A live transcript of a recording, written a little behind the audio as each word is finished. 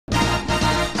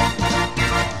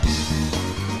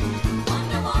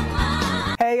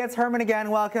Hey, it's Herman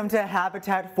again. Welcome to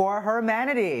Habitat for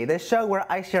Hermanity, the show where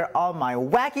I share all my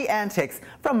wacky antics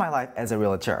from my life as a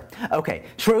realtor. Okay,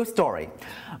 true story.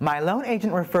 My loan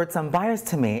agent referred some buyers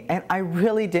to me, and I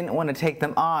really didn't want to take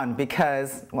them on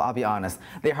because, well, I'll be honest,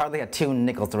 they hardly had two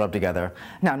nickels to rub together.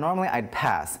 Now, normally I'd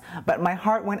pass, but my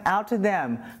heart went out to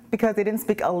them because they didn't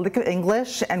speak a lick of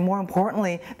English, and more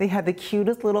importantly, they had the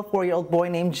cutest little 4-year-old boy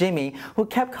named Jimmy who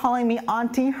kept calling me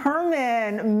Aunty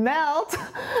Herman. Melt!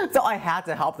 So I had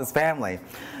to help this family.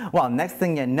 Well, next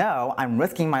thing you know, I'm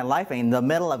risking my life in the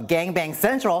middle of Gangbang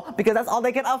Central because that's all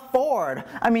they could afford.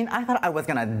 I mean, I thought I was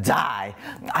gonna die.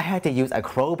 I had to use a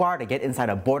crowbar to get inside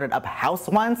a boarded up house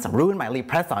once, ruined my Lee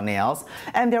press-on nails,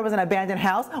 and there was an abandoned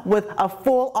house with a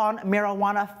full-on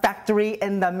marijuana factory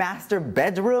in the master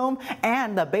bedroom,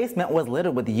 and the basement was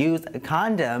littered with used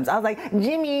condoms. I was like,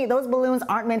 Jimmy, those balloons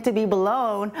aren't meant to be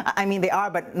blown. I mean, they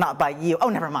are, but not by you. Oh,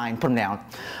 never mind, put them down.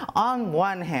 On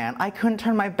one hand, I couldn't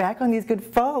turn my back on these good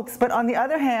folks, but on the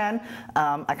other hand,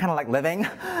 I kind of like living.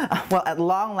 Well, at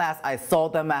long last, I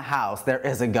sold them a house. There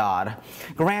is a God.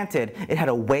 Granted, it had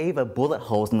a wave of bullet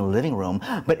holes in the living room,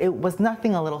 but it was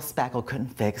nothing a little spackle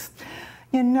couldn't fix.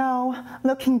 You know,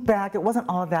 looking back, it wasn't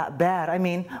all that bad. I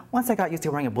mean, once I got used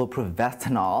to wearing a bulletproof vest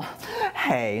and all.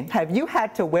 Hey, have you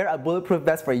had to wear a bulletproof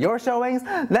vest for your showings?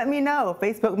 Let me know.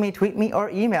 Facebook me, tweet me, or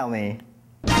email me.